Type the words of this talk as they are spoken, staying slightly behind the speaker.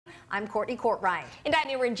I'm Courtney Courtright. And I'm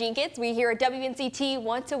Erin Jenkins. We here at WNCT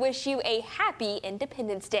want to wish you a happy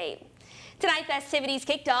Independence Day. Tonight, festivities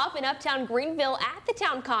kicked off in uptown Greenville at the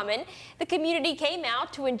Town Common. The community came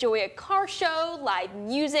out to enjoy a car show, live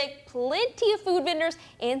music, plenty of food vendors,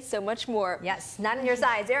 and so much more. Yes, not on your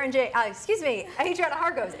sides. Adrianna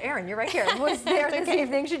Hargrove. Erin, you're right here. Was there this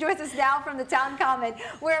evening. She joins us now from the Town Common,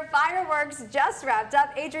 where fireworks just wrapped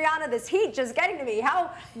up. Adrianna, this heat just getting to me.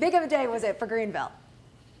 How big of a day was it for Greenville?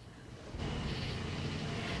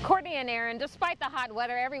 Courtney and Erin, despite the hot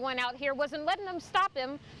weather, everyone out here wasn't letting them stop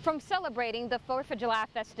them from celebrating the 4th of July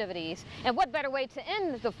festivities. And what better way to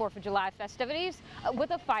end the 4th of July festivities with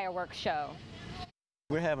a fireworks show?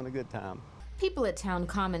 We're having a good time. People at Town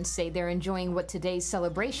Common say they're enjoying what today's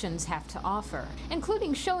celebrations have to offer,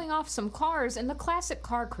 including showing off some cars in the classic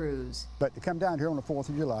car cruise. But to come down here on the 4th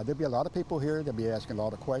of July, there'll be a lot of people here. They'll be asking a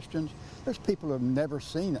lot of questions. There's people who have never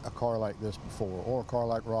seen a car like this before, or a car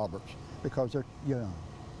like Robert's, because they're young.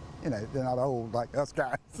 You know, they're not old like us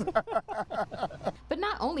guys. But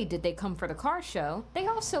not only did they come for the car show, they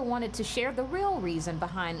also wanted to share the real reason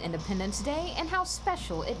behind Independence Day and how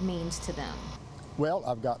special it means to them. Well,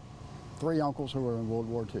 I've got 3 uncles who were in World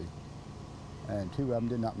War II, and 2 of them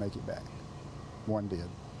did not make it back. 1 did.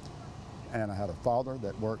 And I had a father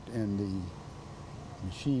that worked in the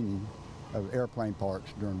machining of airplane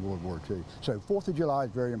parts during World War II. So 4th of July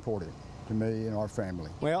is very important to me and our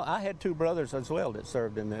family. Well, I had 2 brothers as well that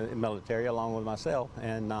served in the military along with myself,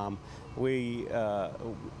 and we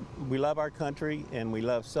love our country and we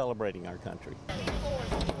love celebrating our country.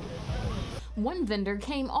 One vendor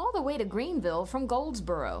came all the way to Greenville from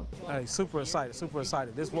Goldsboro. Hey, super excited, super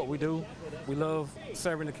excited. This is what we do. We love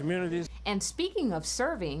serving the communities. And speaking of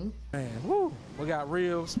serving, man, woo, we got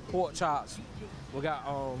ribs, pork chops, we got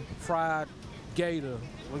fried gator,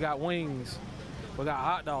 we got wings, we got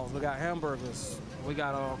hot dogs, we got hamburgers, we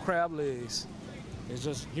got crab legs. It's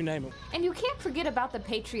just, you name it. And you can't forget about the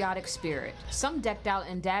patriotic spirit. Some decked out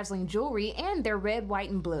in dazzling jewelry and their red, white,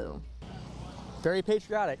 and blue. Very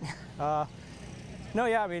patriotic. No,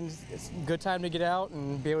 yeah, I mean, it's a good time to get out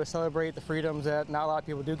and be able to celebrate the freedoms that not a lot of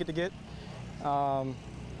people do get to get.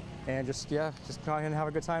 And just go out here and have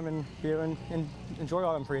a good time and be able to enjoy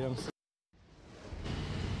all them freedoms.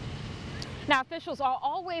 Now, officials are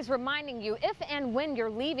always reminding you if and when you're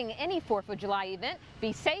leaving any 4th of July event,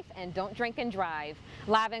 be safe and don't drink and drive.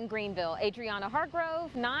 Live in Greenville, Adrianna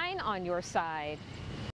Hargrove, 9 on your side.